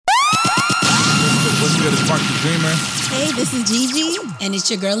here to spark the dreamer. Hey, this is Gigi, and it's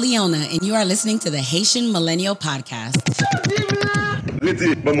your girl Leona, and you are listening to the Haitian Millennial Podcast.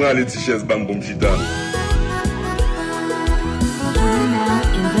 Leti, mamra leti ches bam bom chita. You're now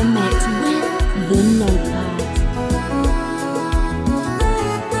in the mix with the Notepadd.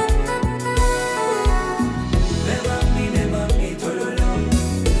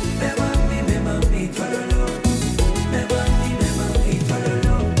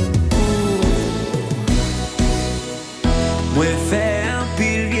 Mwen fè an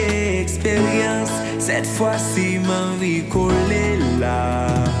pil expérience, cette fois-ci m'en ri collé là.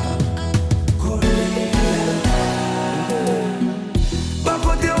 Pas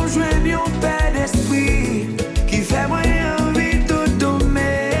côté on joue yon père d'esprit qui fait moi envie de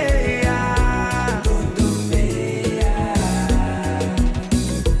dommer.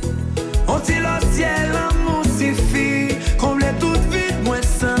 On tire le ciel en moussifie, comble toute vide, moi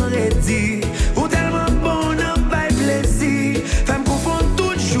sans redit. Ou tellement bon en bail plaisir, femme confond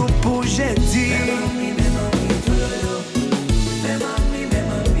tout jour pour j'ai dit.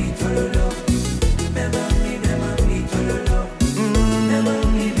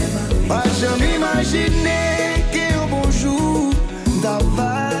 Pas jamais imaginé qu'un bon jour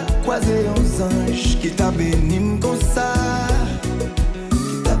d'avoir croisé un ange qui t'a béni comme ça,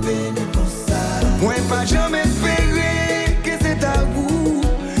 qui t'a béni comme ça. Moi pas jamais espéré que c'est à vous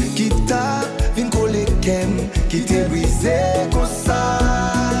qui t'a venu coller kem, qui t'est brisé comme ça,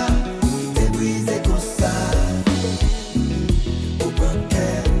 qui t'est brisé comme ça. Au bon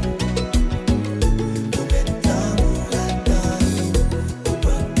kem, au maintenant là-dedans, au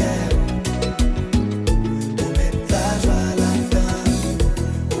bon kem, au mettre la joie là-dedans,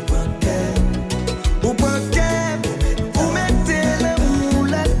 au bon kem, au bon kem, au mettre l'amour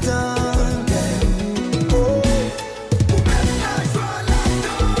là-dedans. Oh, au mettre la joie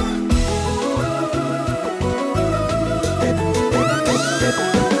là-dedans.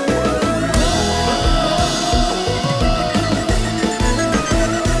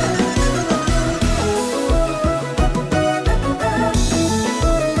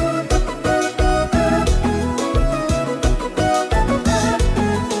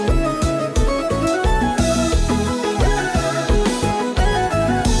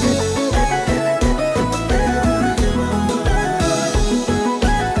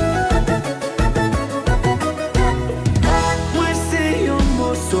 Moi c'est un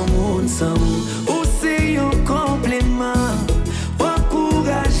mot sur mon sang, ou c'est un complément.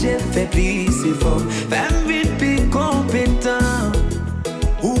 Encourager, fait plus fort, femme vite plus compétent.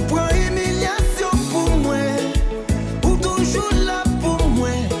 Ou prend humiliation pour moi, ou toujours là pour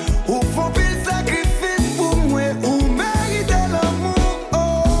moi, ou font pile sacrifice pour moi, ou mérite l'amour. Oh.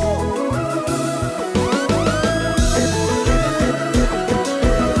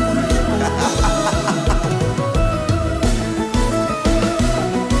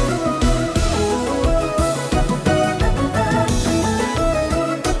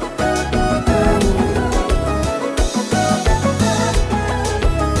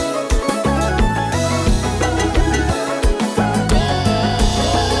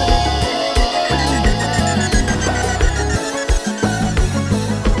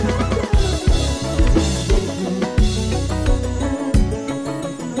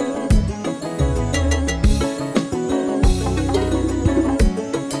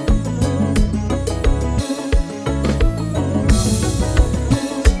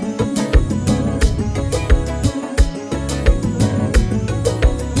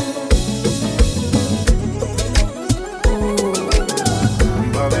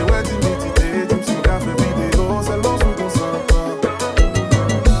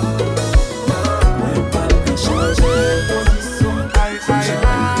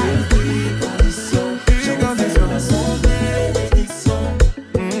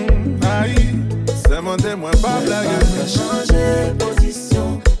 Moi pas blague. Changer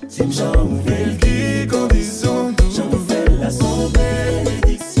position, si j'en ouvrais qui condition, j'en ouvrais la son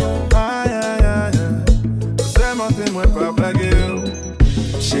bénédiction. Aïe aïe aïe. C'est mon témoin pas blague.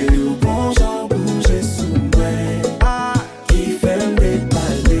 Chérie ou bon j'en bouge sous moi, qui fait me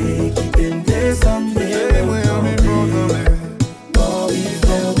déballer, qui t'aime descendre. Moi envie pour tomber. Bon il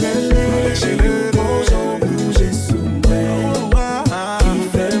fait belle. Chérie ou bon j'en bouge sous moi, qui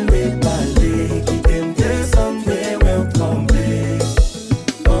fait me déballer, qui t'aime descendre. Ouais tomber.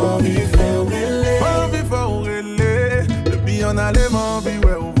 Bon il fait belle. Envie faut relais. Depuis on allait m'envie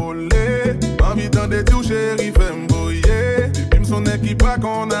ouais on volait. Envie d'en détour chérie fait m'boyer. Depuis m'son équipe pas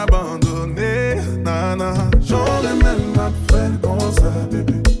qu'on abandonné. Nana. J'aurais même pas fait comme ça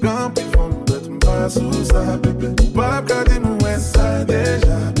bébé. Quand il faut m'être m'pas sous ça bébé. Pas qu'à dire moi ça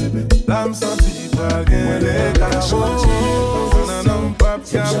déjà bébé. Là m'senti pas gain.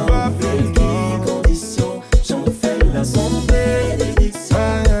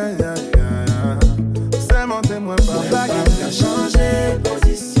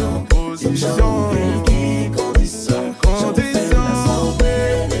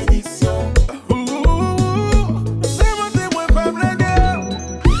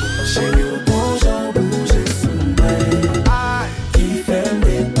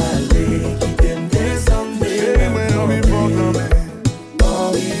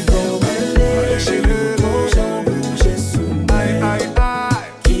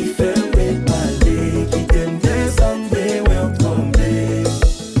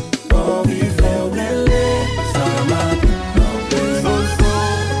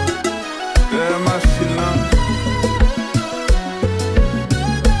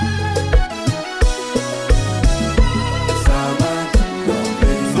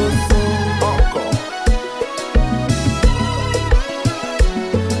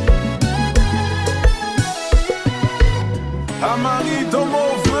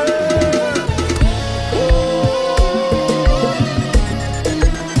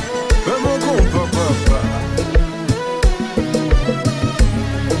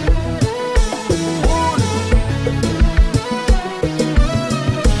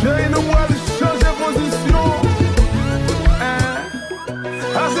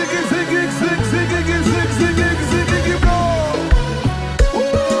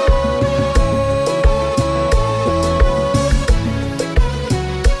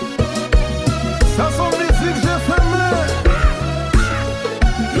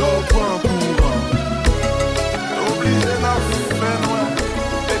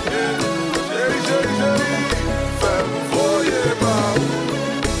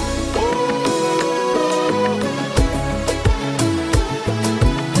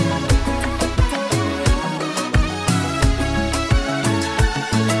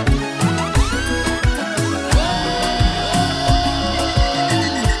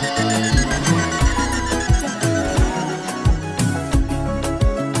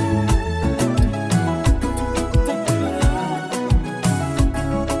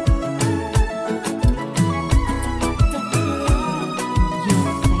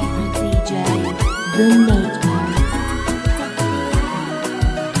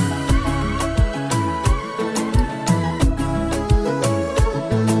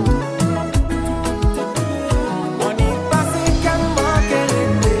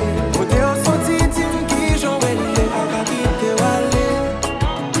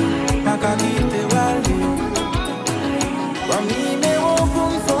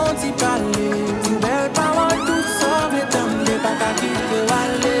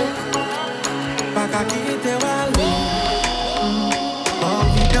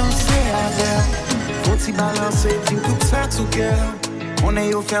 ti balancer, dis tout ça sous cœur. On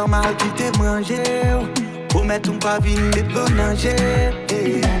est au faire mal, qui t'es mangé. Pour mettre un pavine de bonanger.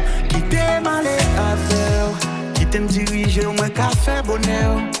 Qui t'es mal à faire. Qui t'aime diriger, moi qu'à faire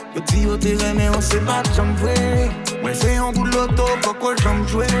bonheur. Yo ti yo te remè, on sait pas j'aime jouer. Moi c'est un bout de l'auto, pourquoi j'aime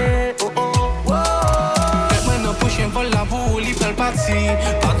jouer. Oh oh, oh. Maintenant prochain vol la boule, il fait le parti.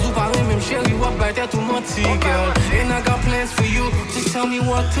 Pas du pareil, même chérie, what better to moti, girl. And I got plans for you, just tell me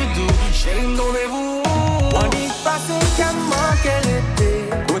what to do. Chérie, m'donnez-vous. On y passe qu'à manquer l'été.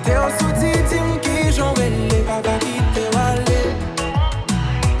 Côté au soutien, dis-moi qui j'en vais les. Pas qu'à quitter Walé.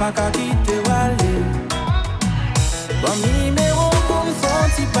 Pas qu'à quitter Walé. Bon numéro pour me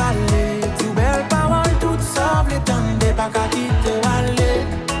sentir parler. Tout belle parole, toutes sauf les tendez. Pas qu'à quitter Walé.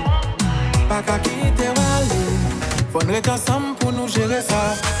 Pas qu'à quitter Walé. Faudrait être ensemble pour nous gérer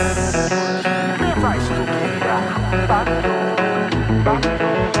ça.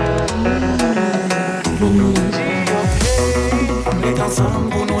 On est ensemble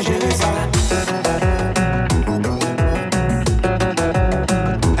pour nous gérer ça.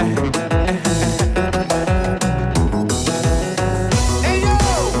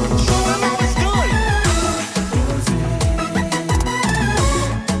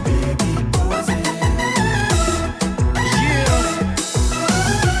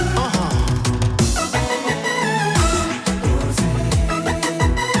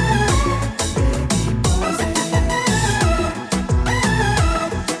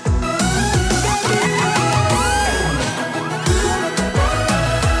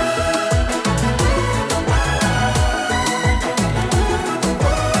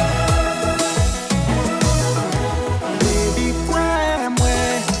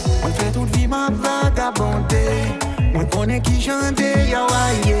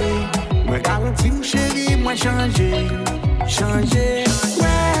 Changer,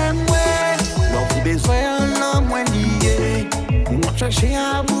 ouais, l'on fait besoin l'homme moins lié. On chercher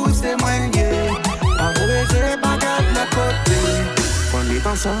à bout, c'est moins lié. Pas voyager, pas garder le côté. On est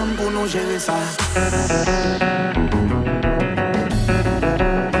ensemble pour nous gérer ça.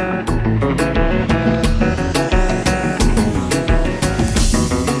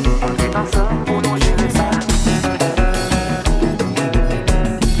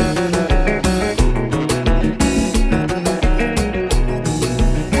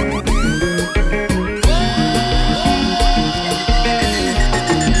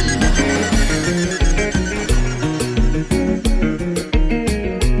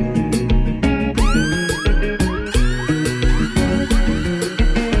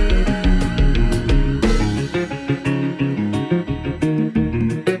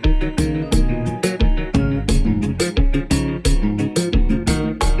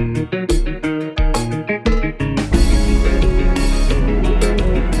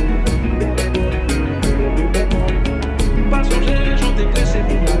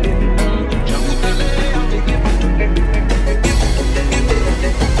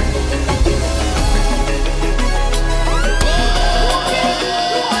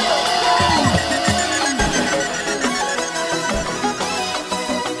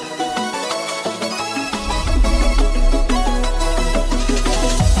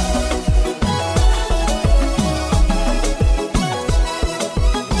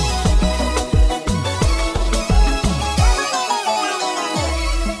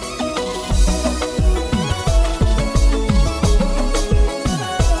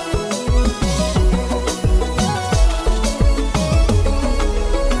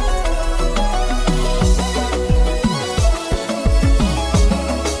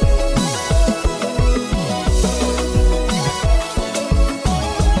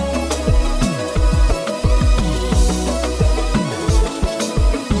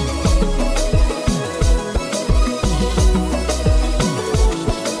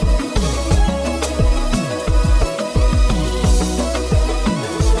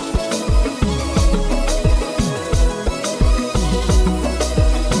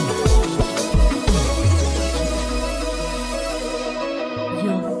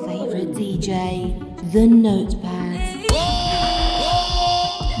 The Notepad.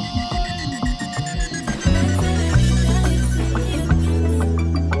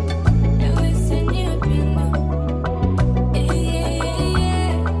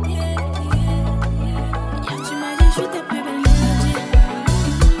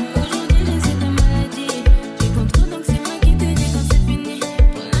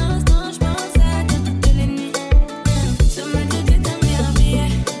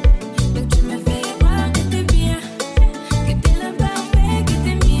 Donc tu me fais croire que t'es bien.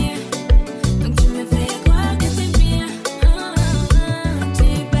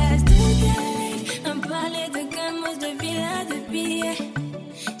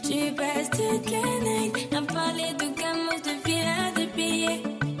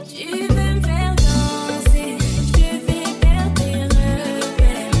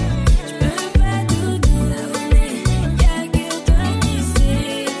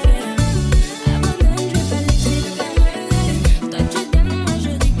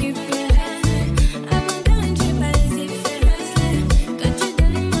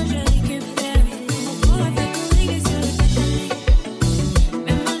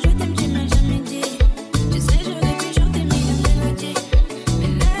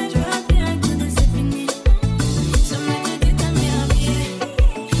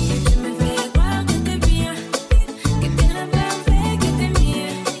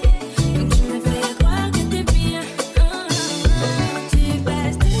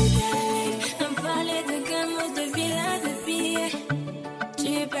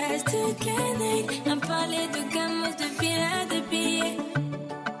 reste toute la night à parler de gamos, de villas, de billets.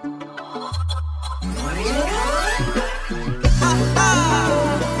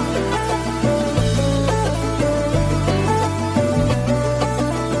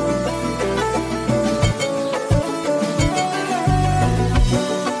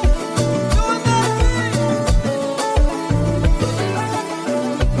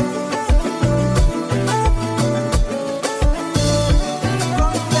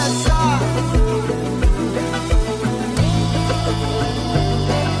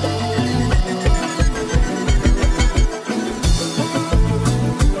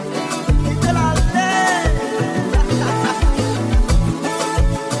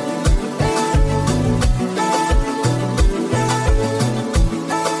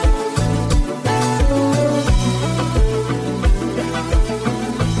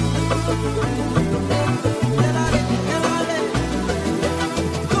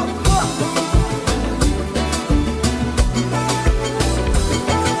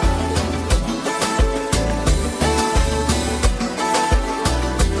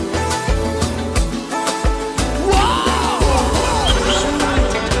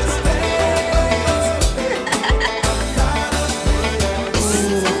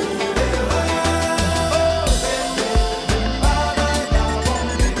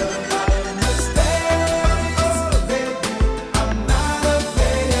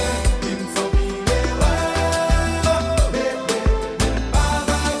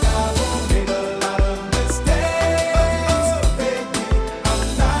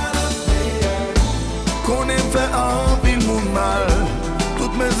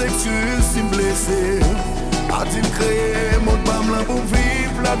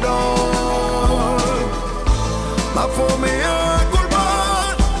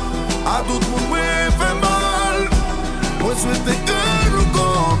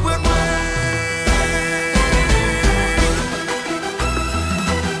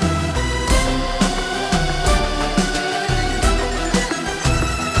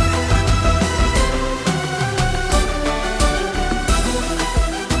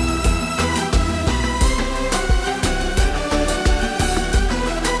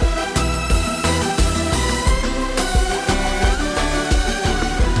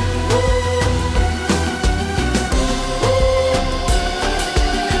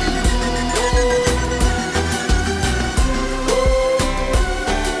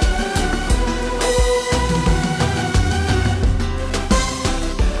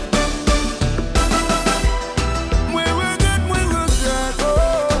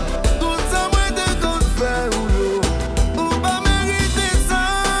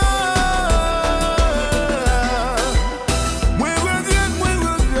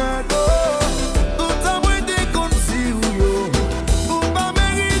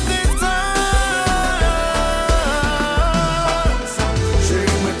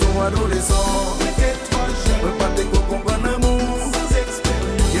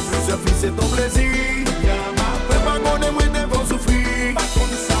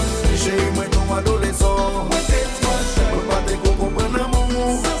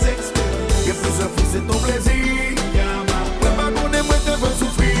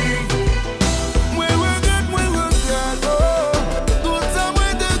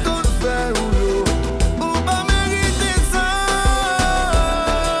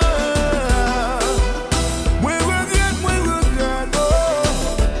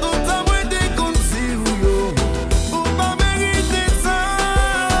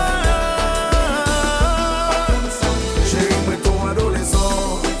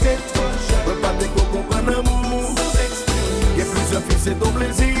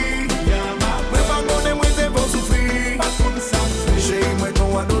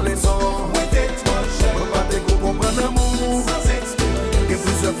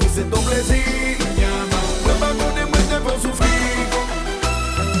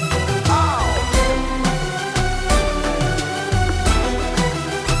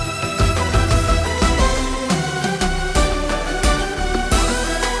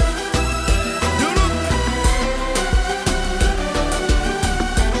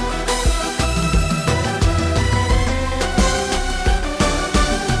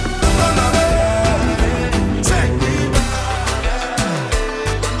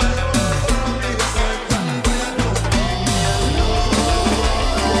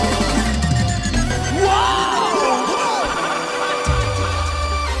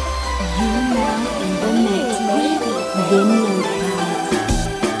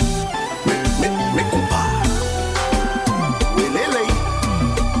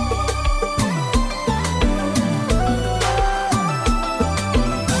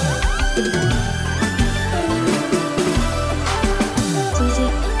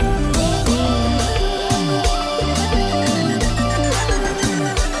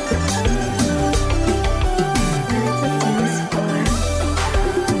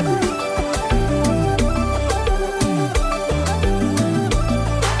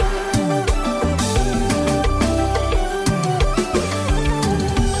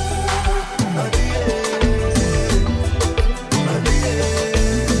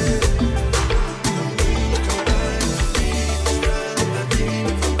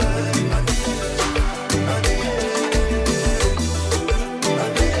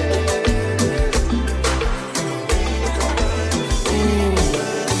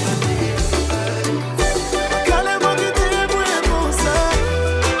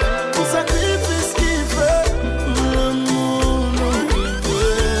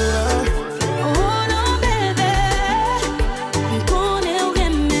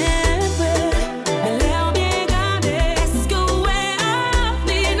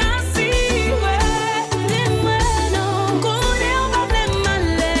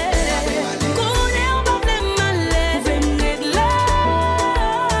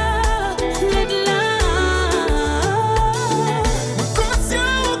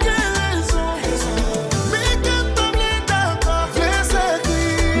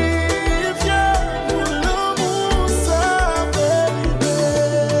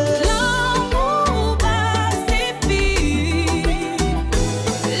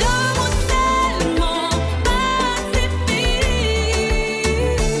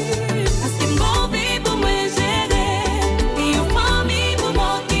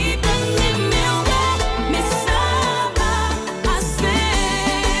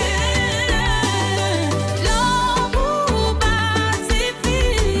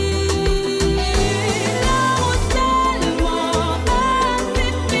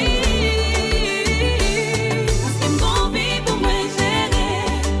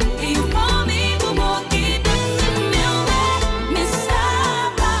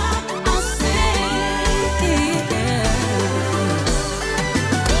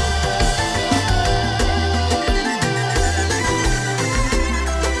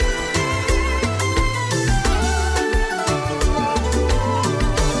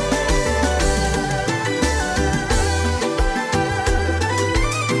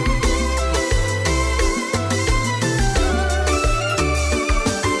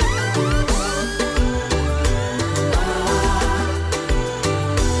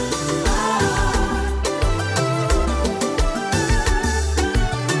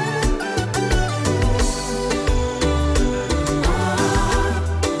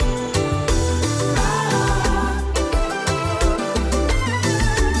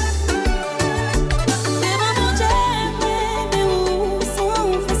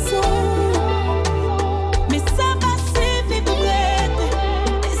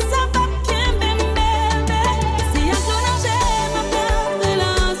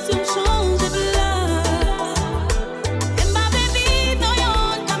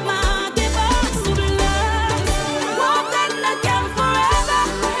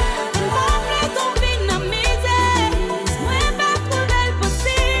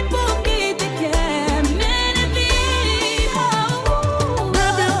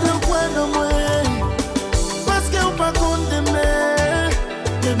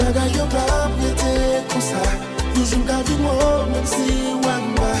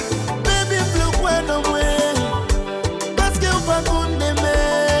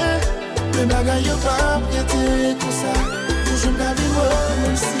 Les bagailles yo pas prêté comme ça. Toujours la vie moi,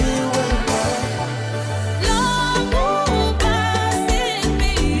 même si ouais pas. L'amour pas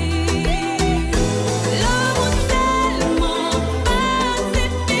fini. L'amour tellement pas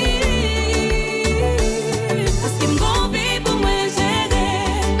fini. Parce qu'il m'envie pour moi gérer.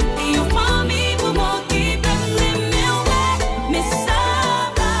 Et une famille pour moi qui peut m'aimer, ouais. Mais ça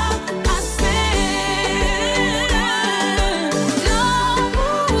va passer.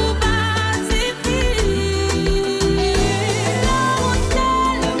 L'amour pas fini. L'amour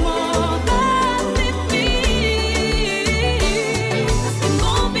tellement pas fini. Parce qu'il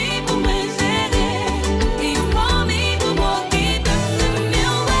m'envie pour moi gérer. Et une famille pour moi qui peut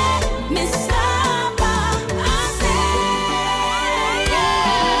m'aimer, ouais. Mais ça va passer.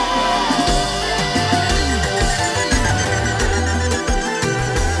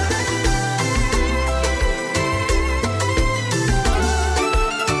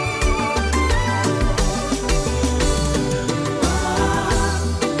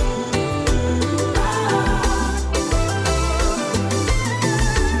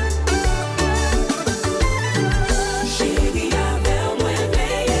 Chérie, avec moi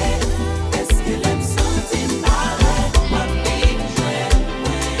veillé, est-ce que l'aime sentir parler? Ma fille, j'aime,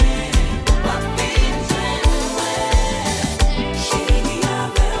 ma fille, j'aime. Chérie,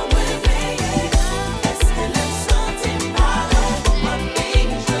 avec moi veillé, est-ce que l'aime sentir parler? Ma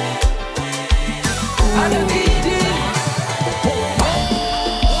fille, j'aime. Allez, vite.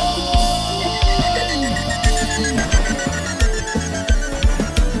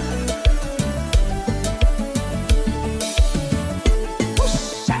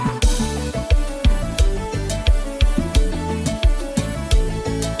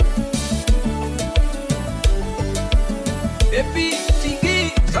 Et puis, Tiggy,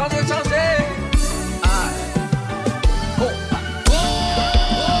 changer. Konpa.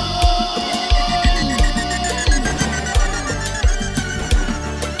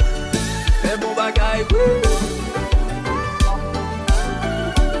 Fais mon bagay,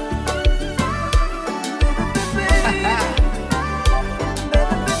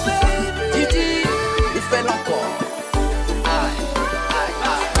 Didi, il fait l'encore.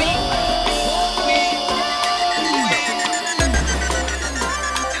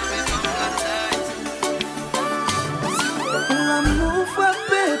 L'amour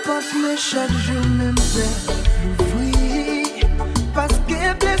frappé passe mais chaque jour même fait l'ouvrir. Parce que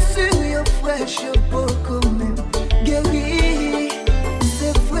blessure yo fraîche yo beaucoup même guéri.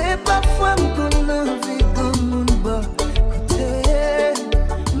 C'est vrai parfois m'con envie comme mon bas côté.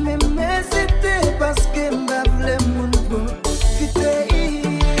 Mais c'était parce que m'avle mon profiter.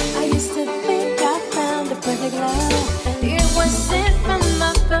 I used to think I found the perfect love. It was sent from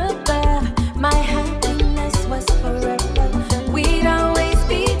up above. My happiness was forever. We'd always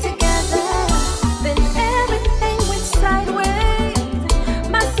be together. Then everything went sideways.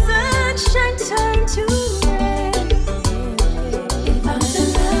 My sunshine turned to rain. If I'm to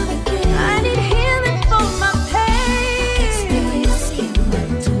love again, I need healing for my pain. Expérience qui me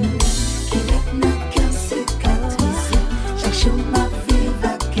tourne, qui laisse nos cœurs cicatriser. Chaque jour ma vie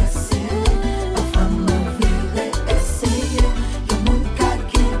va casser. Enfin mon vie essayer. Le monde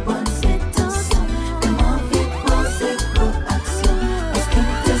qui est bonne cette tension. Comment vite penser pour action. Parce qu'il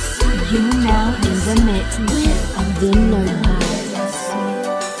te suit. You now in the mix of the Notepad.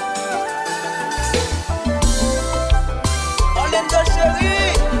 On l'aime de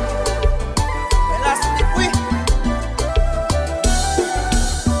chérie. Mais là, c'est oui.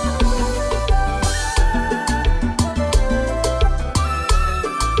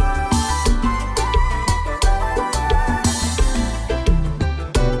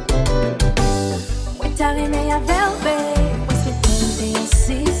 Winter in a velvet was the painting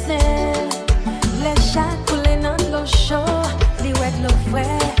season. Les chats coulent on the shore.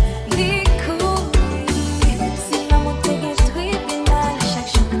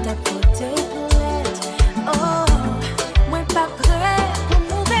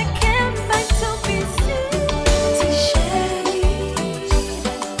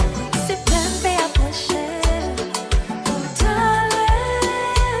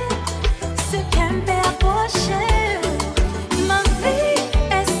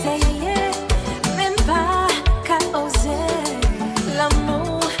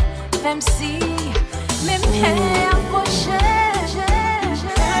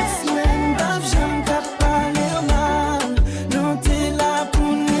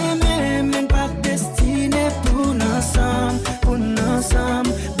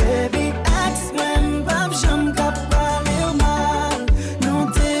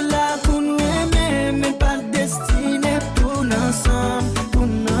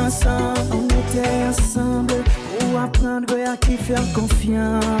 à qui faire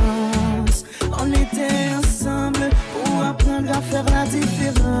confiance. On était ensemble pour apprendre à faire la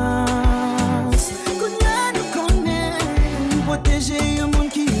différence. Kounia nous connaît, nous protéger un monde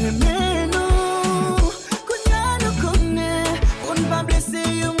qui aimait nous. Kounia nous connaît, pour ne pas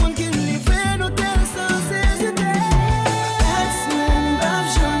blesser un monde qui livrait nos terres sans hésiter. Ex-men, baf,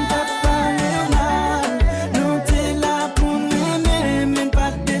 j'en t'ai parlé mal. Nous t'es là pour nous aimer, mais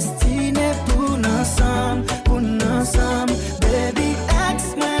pas destiné pour nous ensemble, pour nous ensemble. Baby,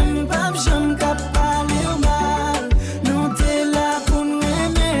 ex-men, baf, j'en t'ai parlé mal. Nous t'es là pour nous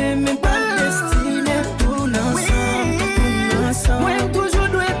aimer, mais pas destiné pour nous ensemble, pour nous ensemble. Moi, toujours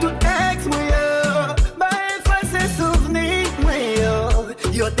doué tout ex, moi, yo. Bah, effacer souvenir, moi, yo.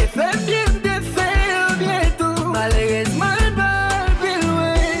 Yo, t'es fait bien, t'es fait bien tout. Malheureusement, pas bien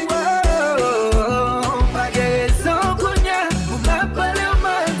loin. Pas de raison qu'on y a pour m'appeler au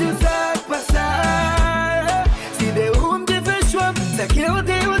mal de ça, pas ça. Si des rooms te fait choix, ça qui ont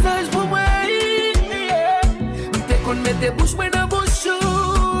des usages pour moi. T'es qu'on met tes bouches, moi, dans bouche.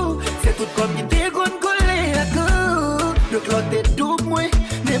 C'est tout comme qui t'es qu'on coller à coup. Le clot est double, moi.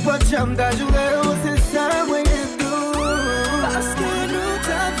 N'est pas de jambe d'ajouter, oh, c'est ça, moi, et tout. Parce que nous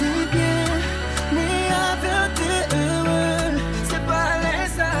t'avons bien, mais avec tes heureux. C'est pas les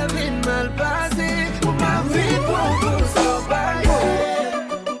ça vient mal passer. Pour ma vie, pour s'emballer.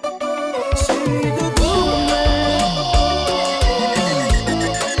 Chérie de tout,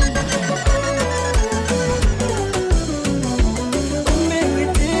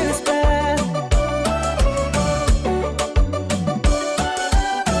 mérite respect.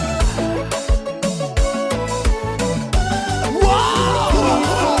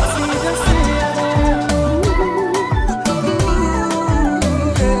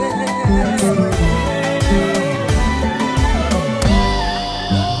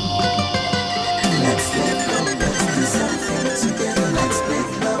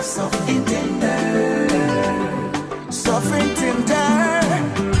 Suffering tender,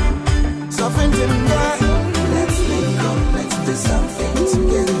 suffering tender. Let's link up, let's do something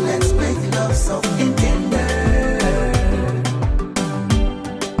together. Let's make love soft and tender.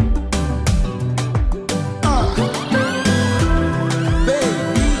 Baby.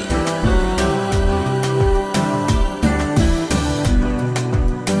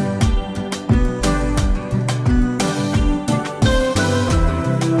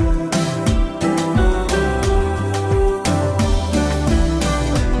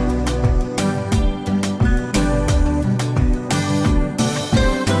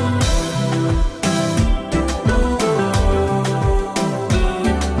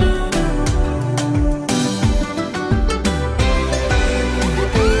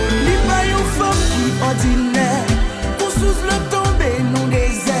 Li pa yon femme qui ordinaire, pour sous le tomber nous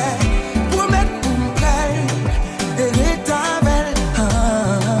désert, promettre pour m'plaire, et l'éternel.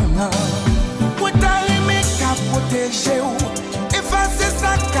 Pour ta aimer qu'à protéger ou, effacer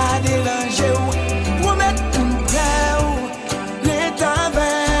ça qu'à déranger ou, promettre pour m'plaire,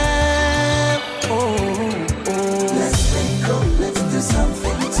 l'éternel. Oh, oh. Let's make up, let's do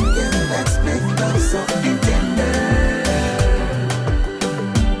something together. Let's make love soft and tender.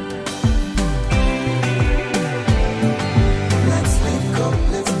 Let's link up,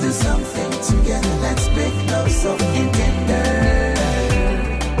 let's do something together. Let's make love soft and tender.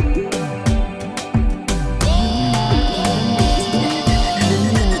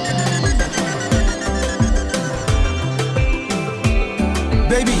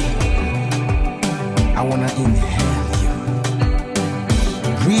 Baby, I wanna inhale you,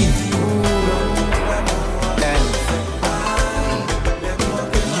 breathe you, and you.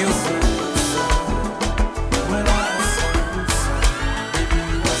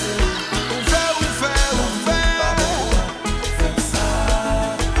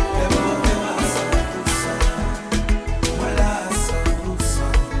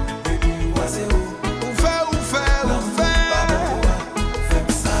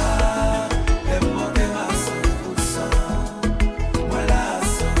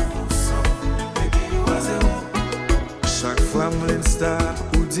 Chaque fois m'len star,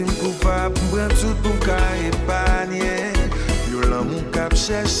 ou dim pou pa m'bran tout pou ka épargner. Yo lan moun kap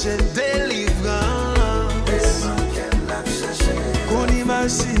chercher délivrance. Qu'on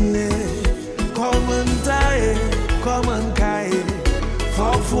imagine, comment taille, comment caille.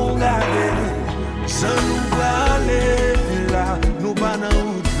 Faut fon garder, sans nous parler là, nous pas dans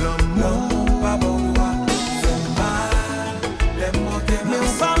route l'amour. Pas bon, fait mal, les mots que mais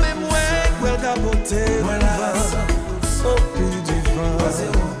on pas même ouais, capoter. Voilà. Au plus du vent.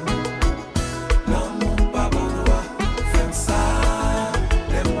 L'amour pas bon droit, fais ça.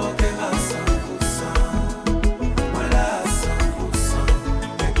 Les mots que ma 100%. Voilà ça.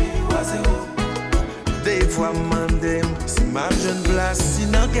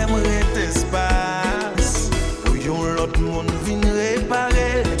 m'rete espace. Pour yon l'autre monde vin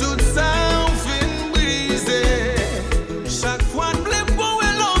réparer. Tout ça on fin briser. Chaque fois de blé pour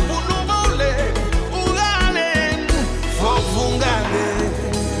l'homme pour nous voler. Ou râler, faut vous garder.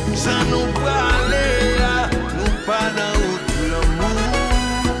 Ça nous parler, nous pas dans tout l'amour.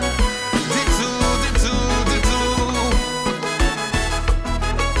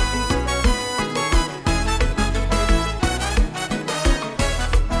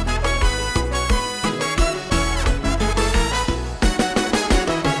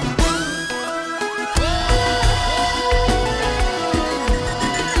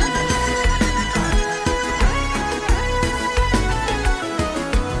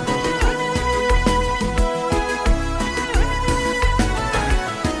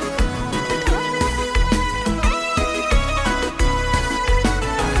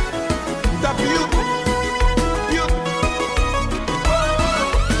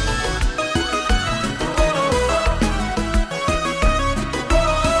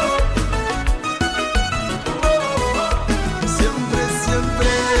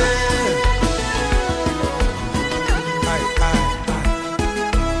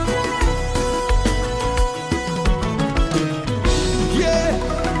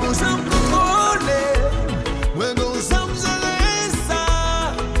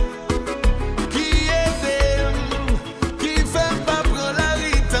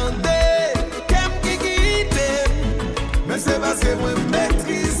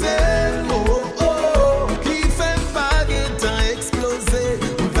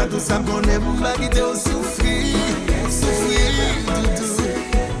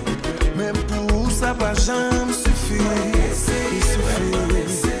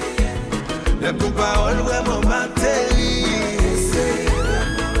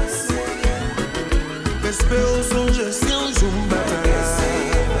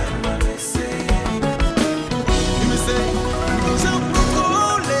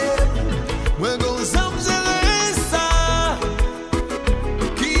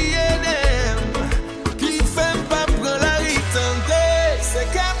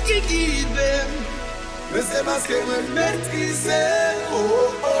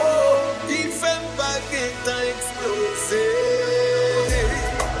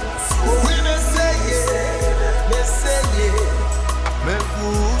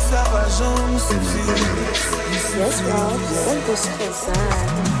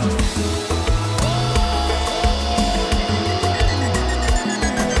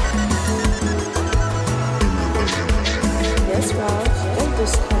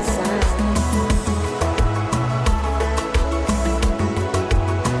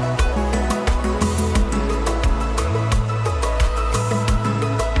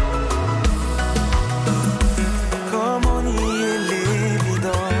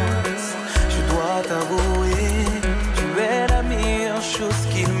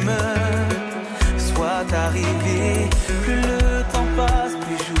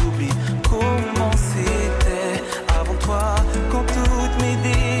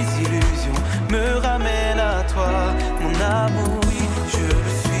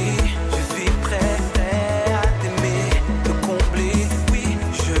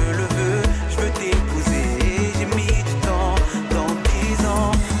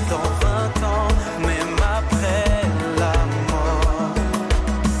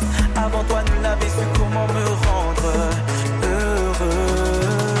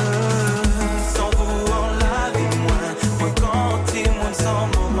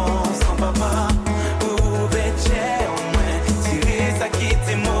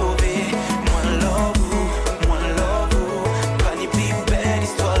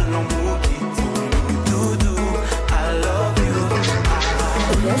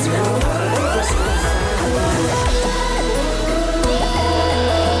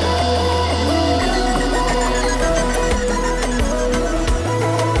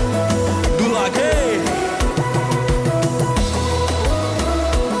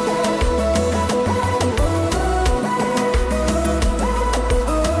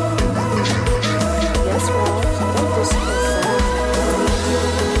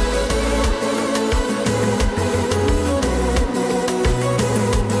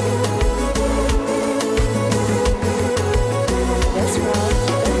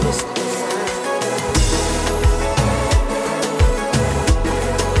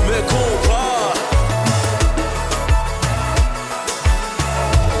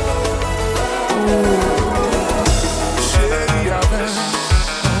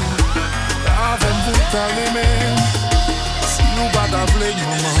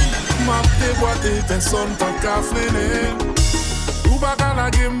 Personne pas qu'à freiner. Ou pas qu'à la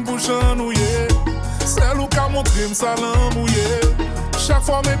game pour chanouiller. C'est l'ou qu'a montré m'salan mouillé. Chaque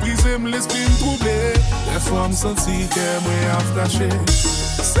fois méprisé l'esprit m'troublé. Les fois m'senti qu'elle m'a aftaché.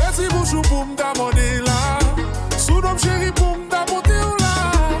 C'est si bouchou pour m'damander là. Sous d'homme chéri pour m'damoter ou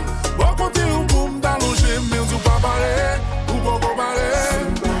là. Bon côté ou pour m'dallonger. Mais on pas pareil. Ou pas pareil.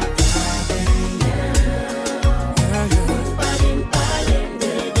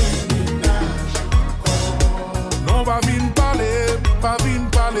 Non, pas vin parler, pas vin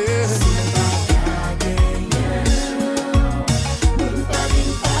parler.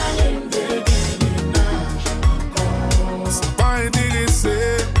 C'est pas intéressé.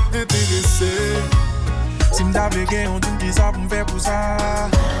 Si m'davle gen, on dit qui ça pour m'faire pour ça.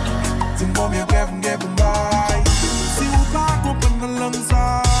 Si m'combien grève m'gain pour m'baille. Si ou pas comprendre langue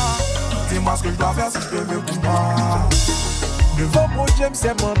ça. Dis-moi ce que je dois faire si je peux mieux pour moi. Le vent pour j'aime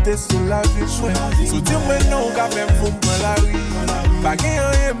c'est monter sur la vie chouette. Sous dire moi non, qu'a fait pour m'prendre la rue. Pas gen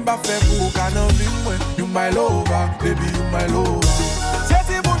rien m'ba fait pour qu'à n'en vivre moi. You my lover, baby you my lover.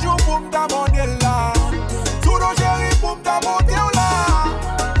 C'est bonjour pour m'demander là. Tout nos chéris pour m'demander là.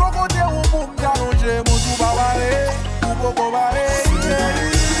 Mon côté ou pour m'allonger, mon tout va barrer. Ou pour barrer.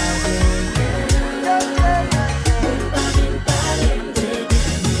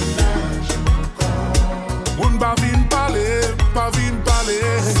 On pas vin parler, pas vin parler.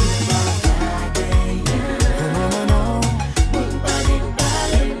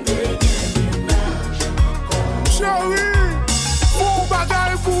 Chérie, pour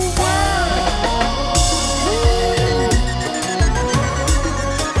bagaille pour moi.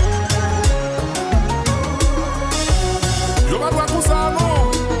 Yo pas droit pour ça non.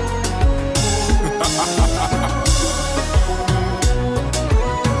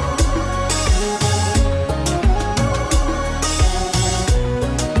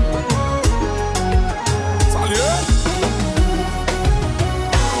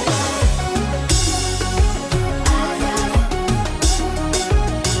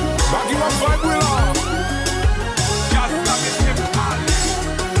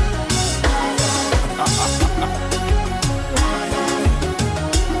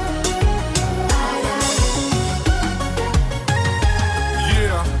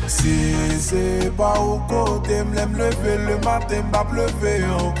 C'est pas au côté, m'l'aime lever le matin, m'a pleuvé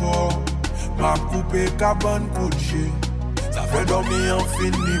encore. M'a coupé cabane couché, ça fait dormir en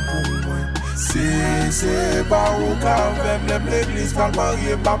fini pour moi. C'est pas au café, m'l'aime l'église, pas le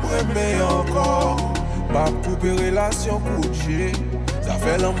marié, m'a prémé encore. M'a coupé relation couché, ça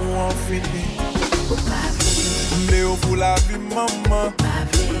fait l'amour en fini. M'léo pour la vie, maman.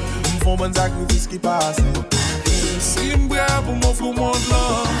 M'font bon sacrifice qui passe. Si m'brave pour mon flou monde là.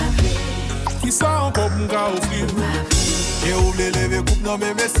 Qui ça encore pour m'ga offrir? Et ouvre lever coupe dans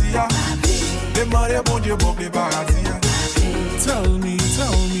mes messias. Demandez bon Dieu pour les paradis. Tell me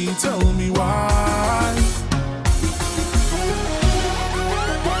why.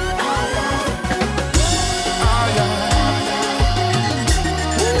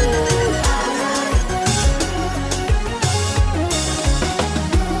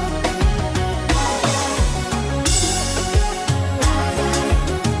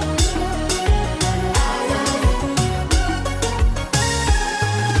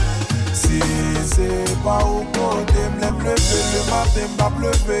 Pas au côté, m'l'aime lever le matin, m'a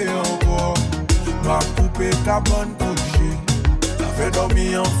pleuvé encore. M'a coupé cabane couché, ça fait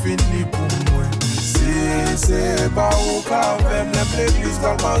dormir en fini pour moi. C'est pas au café, m'l'aime l'église,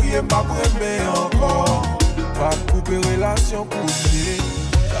 pas le marié, m'a prémé encore. M'a coupé relation couché,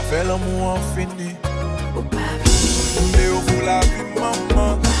 ça fait l'amour en fini. M'léo pour la vie,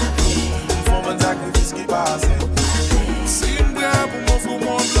 maman. M'font mon sacrifice qui passe. Si m'brave pour mon flou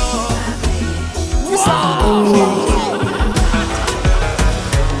monde là.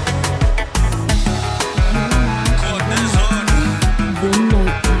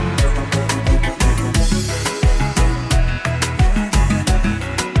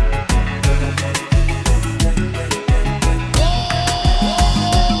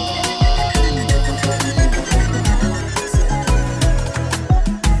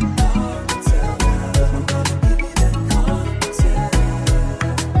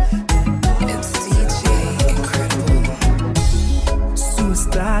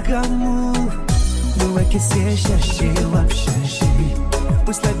 Que se chercher ou à chercher.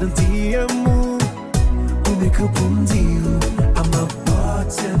 Pois like no diamo, o que I'm a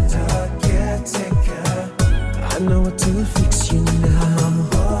bartender, caretaker. I know what to fix you now. I'm a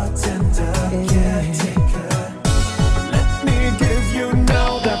bartender, caretaker. Let me give you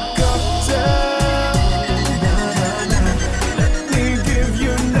now the cocktail. Let me give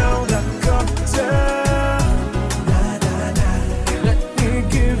you now the cocktail.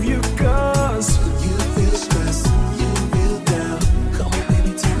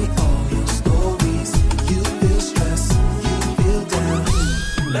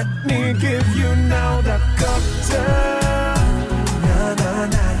 me give you now that cocktail. Na na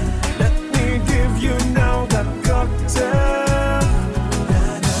na. Let me give you now that cocktail. Na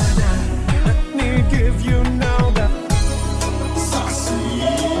na na. Let me give you now that. Sassy.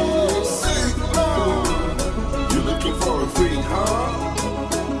 You're looking for a freak, huh?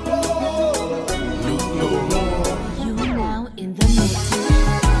 Look no more. You are now in the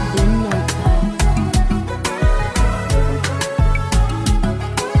Notepad. The Notepad.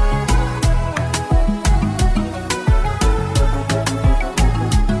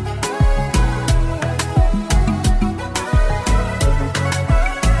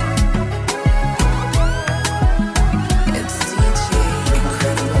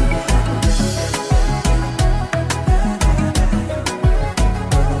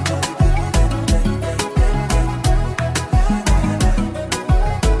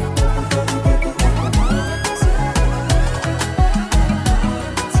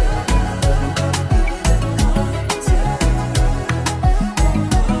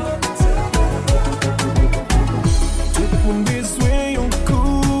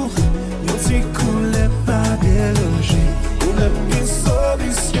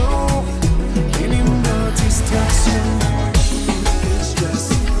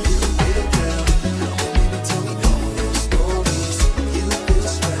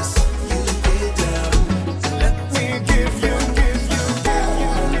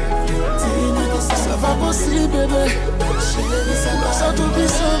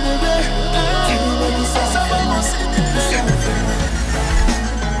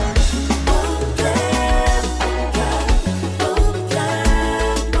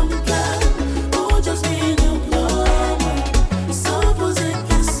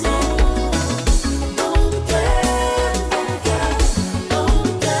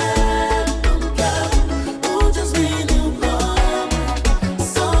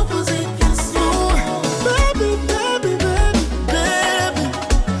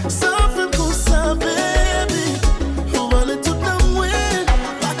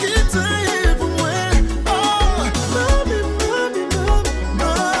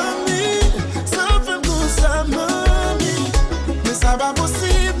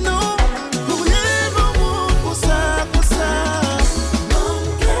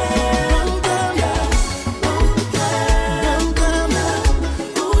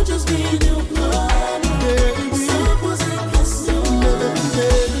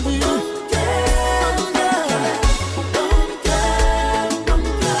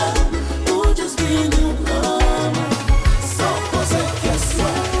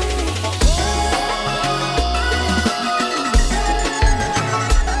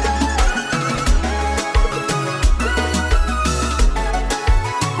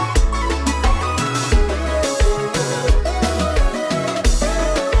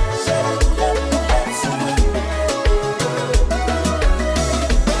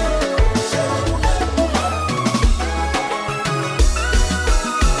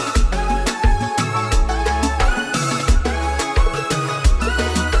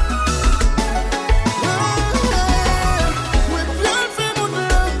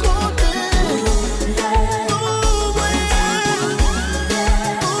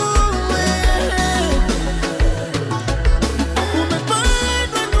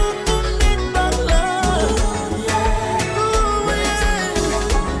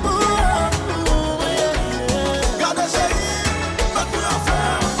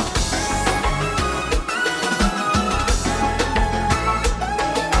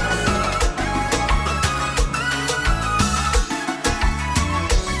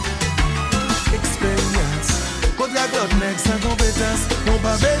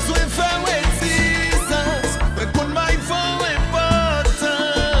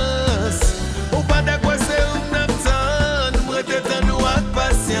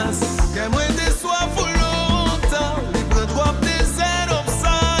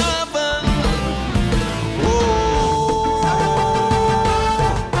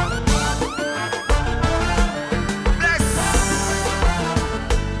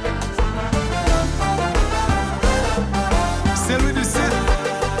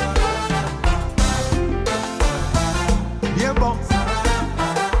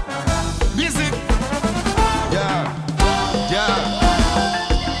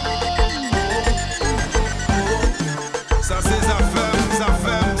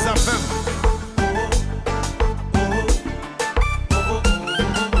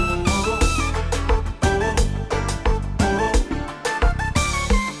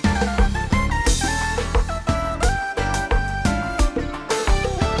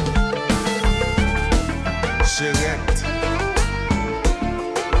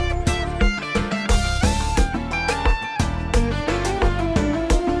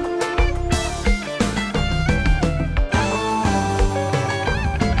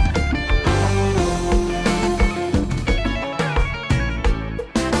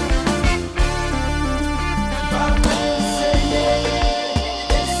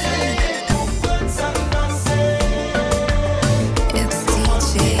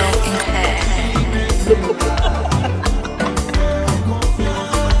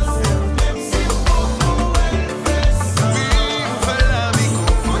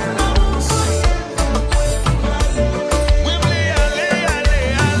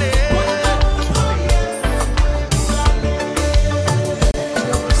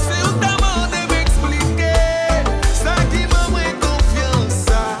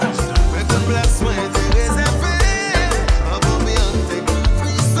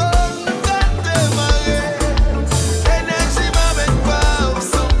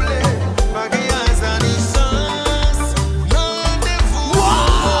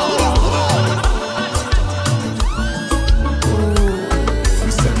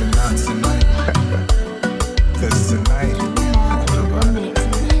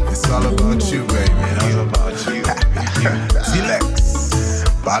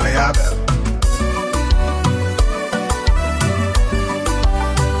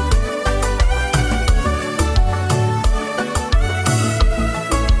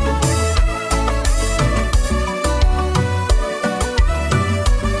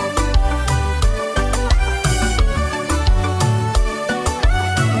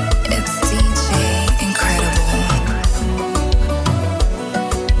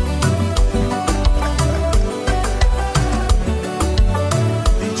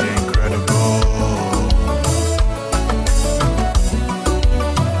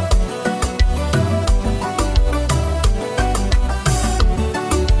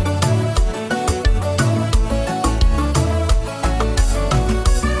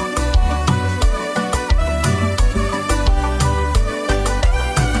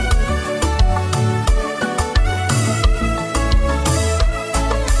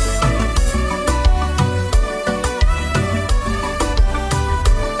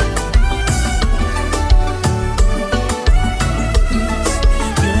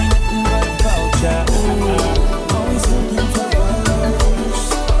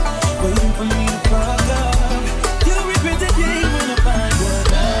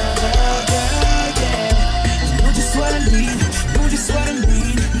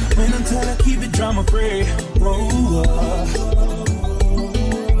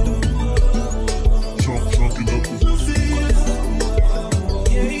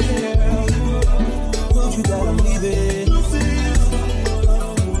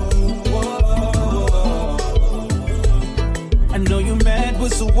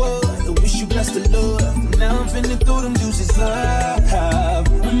 So what? I wish you blessed the Lord. Now I'm finna throw them deuces up.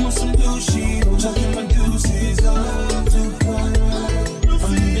 I'm on some new shit. I'm chucking my deuces up to one.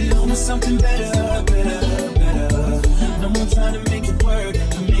 I'm living on with something better. No more trying to make it work.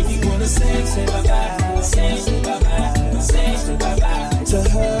 I'm making wanna say bye-bye. Say bye-bye. Say bye-bye to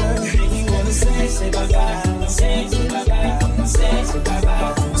her. Making wanna say bye-bye. Say bye-bye. Say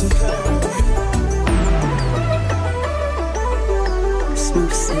bye-bye to her.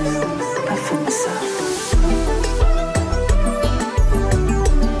 Smooth sound, I feel the sound.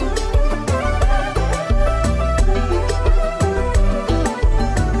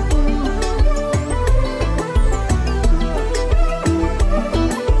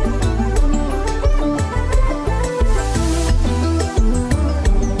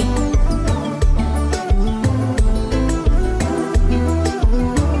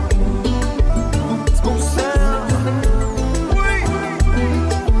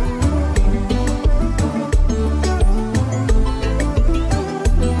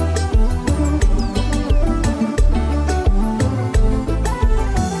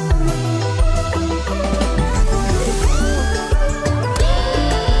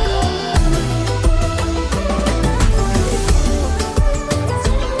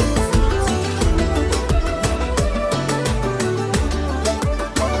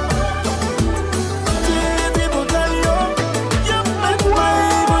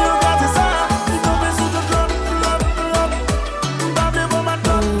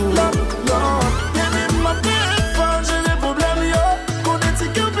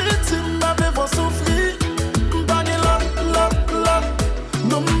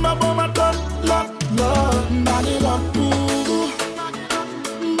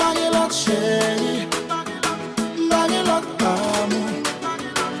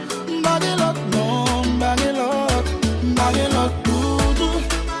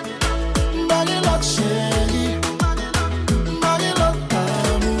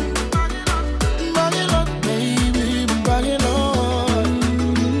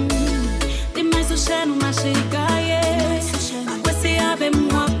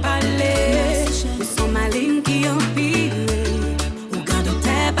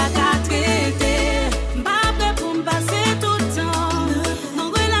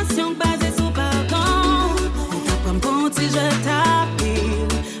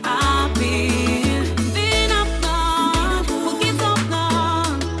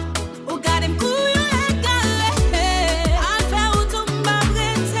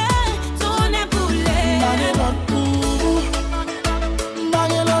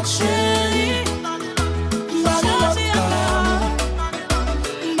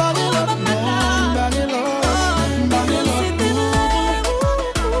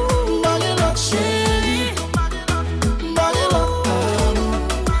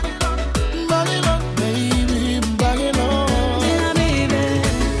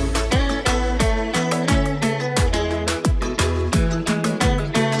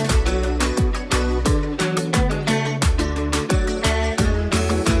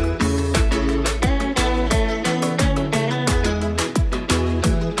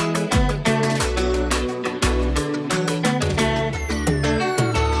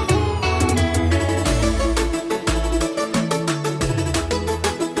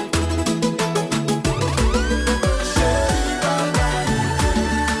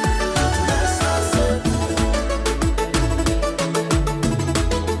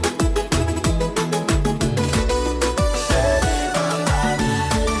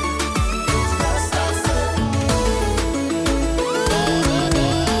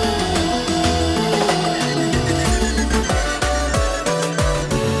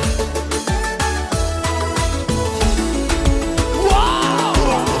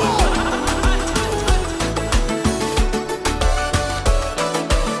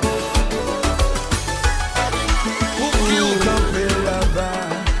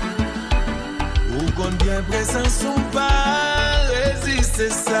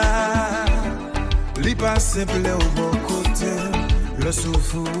 Simple au bon côté, le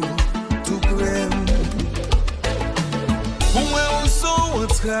souffle tout près. Pour moi, on s'en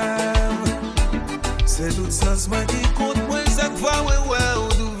trêve. C'est tout sensement qui compte. Moi, chaque fois, ouais, au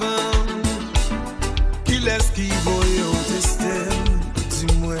devant. Qui laisse qui voye au tester.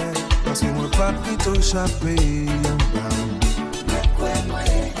 Dis-moi, parce que moi, pas plutôt échappé.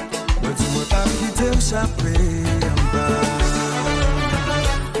 Moi, dis-moi, pas plutôt échappé.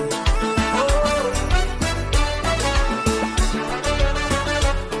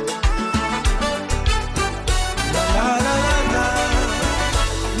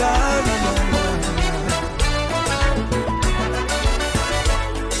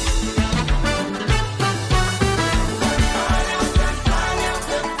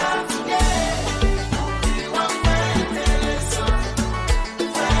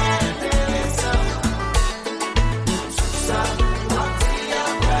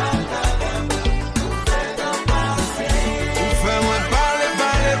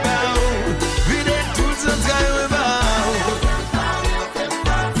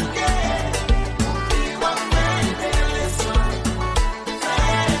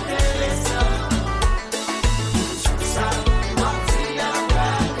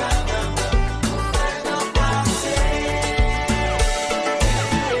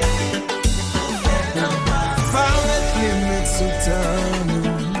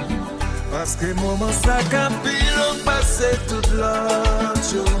 Parce que moment ça capille, on passe toute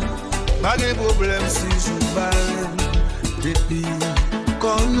l'autre. Pas de problème si je parle. Depuis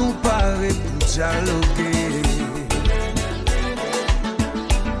quand nous paraît pour dialoguer.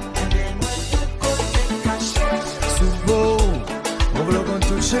 Sous beau, on veut qu'on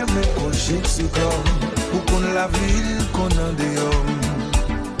touche mes proches sous corps. Pour qu'on la ville qu'on en dehors.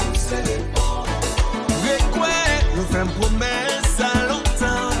 Nous faisons promesse à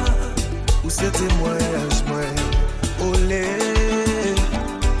longtemps. Où c'était moi, olé.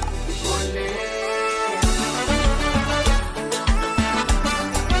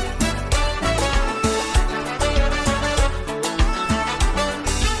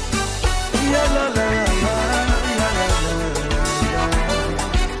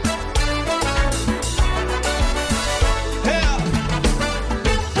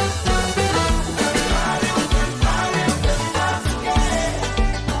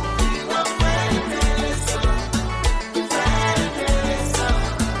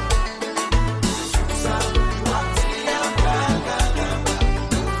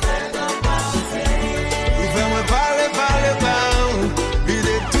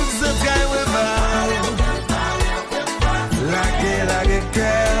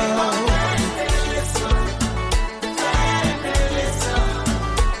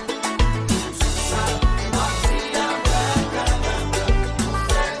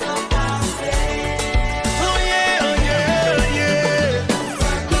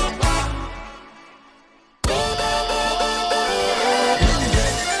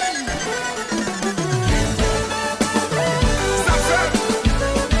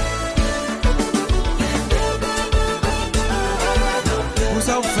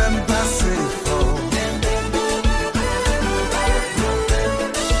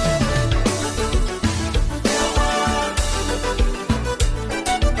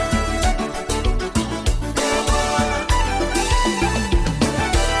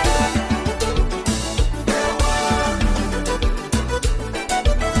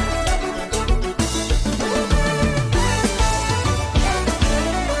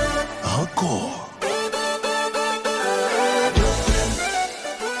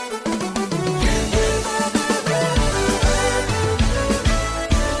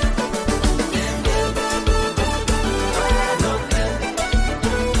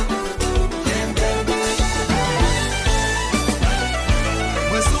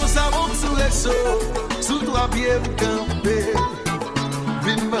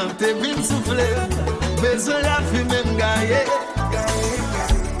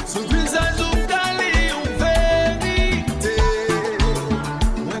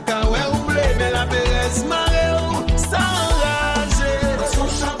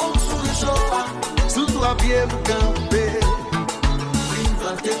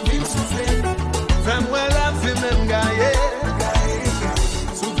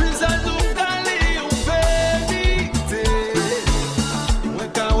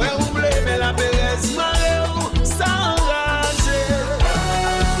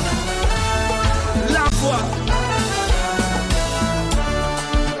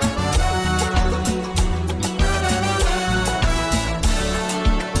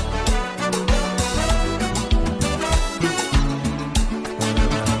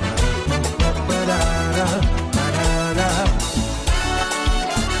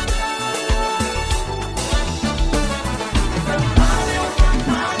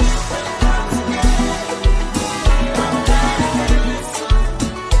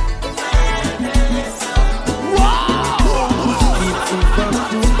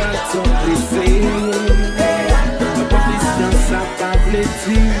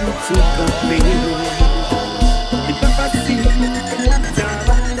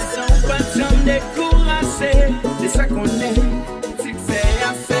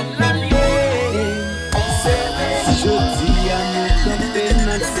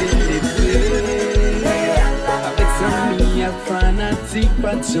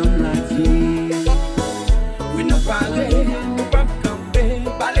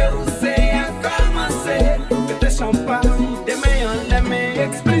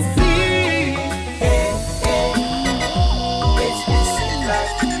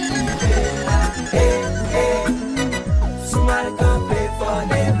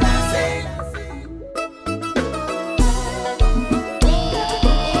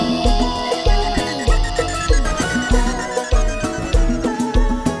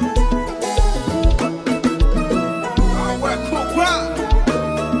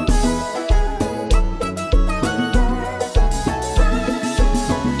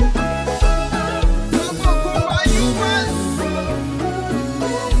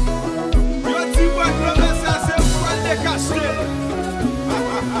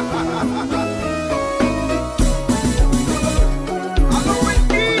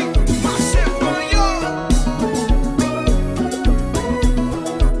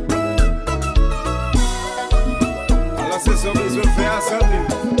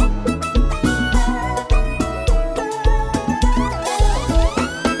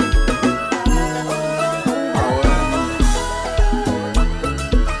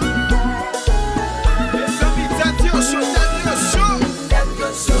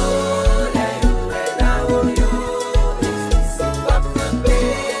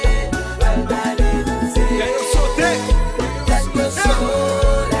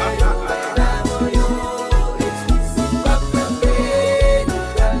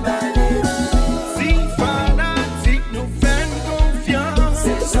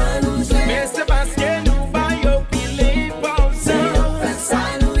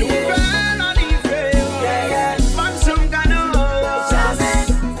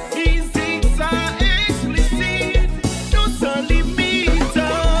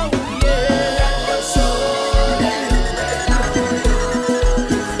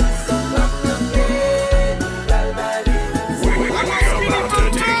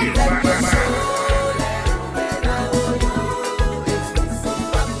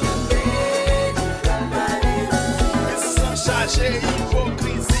 cacher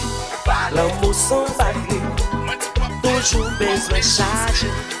hypocrisie. L'amour sans bagay, toujours besoin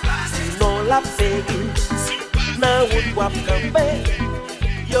charger. Sinon la péri, nan route wap kampe.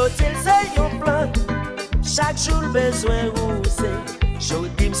 Yo til se yon plan, chaque jour besoin rouse.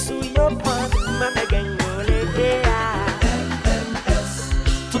 Jodi m'sou yon pan, m'a gen yon lede a.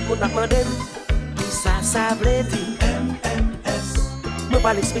 Tout moun ap manden, ça vle di. Me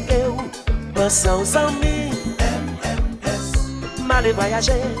pas l'expliquer ou, pensan aux amis. M'aller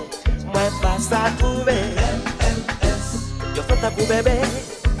voyager, moi pas ça trouver. Yo font ta pour bébé,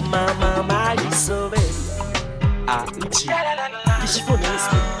 maman m'a sauvé. Ah, uchi, ici faut nous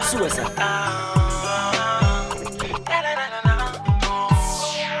sous ça.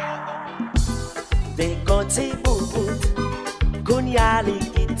 Des gantis boubout, Kounya li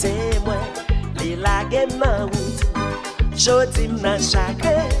kite moi, li lage nan route. Jodi m'nan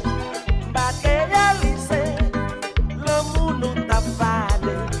chagre, matérialisé, l'amour nous t'a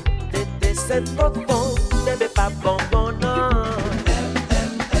falé. T'étais cette tonton, bébé pas bonbon non.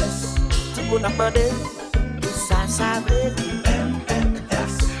 Tout le monde a demandé, ça veut dire.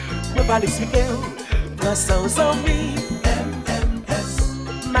 Me pas l'expliquer, prends ça aux amis.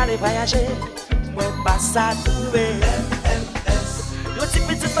 M'aller voyager, moi pas ça trouver. Yo ti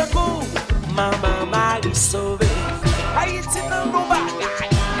petit un coup, maman m'a sauvé. Haïti nan bon bagay.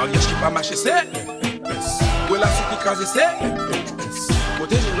 Mariage qui pas marché c'est. Relation qui crase c'est.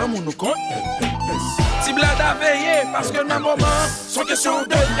 Protéger l'homme ou nous compte. Si blade a veillé parce que dans le moment, sont question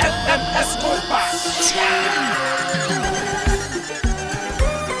de MMS Konpa.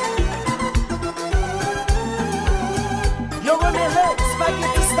 Yo remele,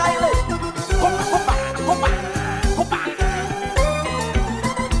 spaghetti style. Konpa, Konpa, Konpa, Konpa.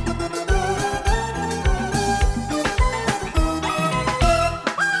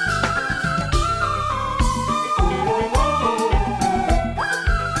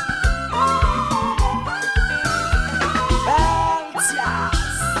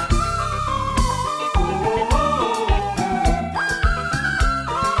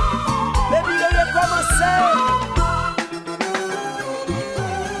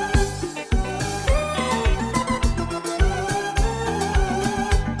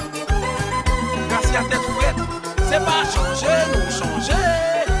 C'est pas changer, nous changer.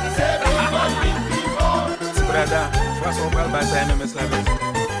 C'est la si brada, façon on parle ça même esclavage.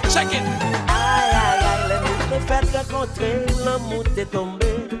 Check it. Aïe aïe aïe, les mots te fait rencontrer, l'amour t'est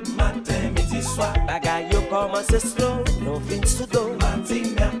tombé. Matin, midi, soir, Bagay yo commence slow, non fin sous dos. mardi,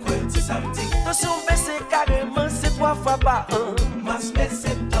 mercredi, samedi. Tension baissé carrément, c'est 3 fois par an. Mars, mai,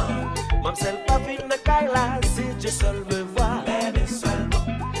 septembre, Mamselle pas vite na kaila, si Dieu seul me voit. bébé seulement.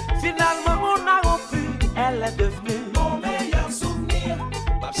 Finalement on a rompu, elle est devenue Mon meilleur souvenir.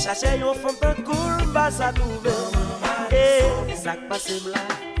 m'a cherché yon femme peu cool, bah ça trouvé. Eh, ça qui passe là,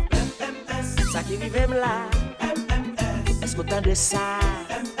 ça qui vive là. Est-ce qu'on t'en de ça?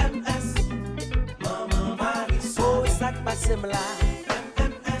 Maman Marie, Oh, ça qui passe là,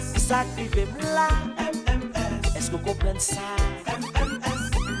 ça qui vive là. Est-ce qu'on comprend ça?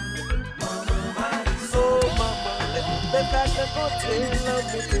 Oh maman, les bébés faire rencontrer,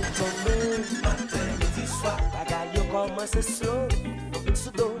 l'amour t'est tombé. matin, midi, soir, Bagay yo commence slow, non fin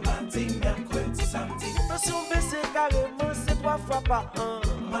sous dos. mardi, mercredi, samedi. Tension baissé carrément, c'est 3 fois par an.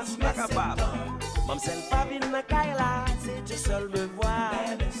 Mars, mai, septembre, Mamselle pas vine na kaila, si Dieu seul me voit.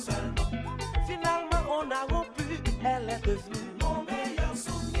 bébé seulement. Finalement on a rompu, elle est devenue Mon meilleur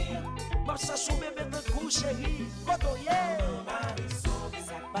souvenir. m'a cherché bébé de coup chéri, koto yeah.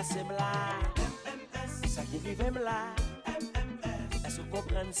 Ça passe là, ça qui vive là. Est-ce que vous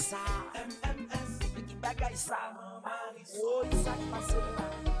comprenez ça? Mais qui bagaille ça? Oh, ça passe là.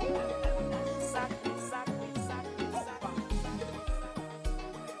 Ça.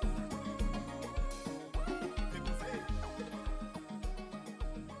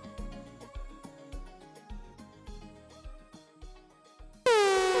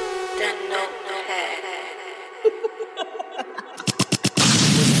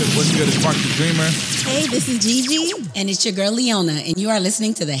 What's good? It's Mark the Dreamer. Hey, this is Gigi, and it's your girl Leona, and you are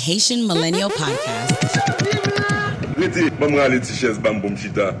listening to the Haitian Millennial Podcast. Rete, maman allez ti chaise bam boum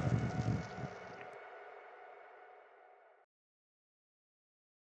chita.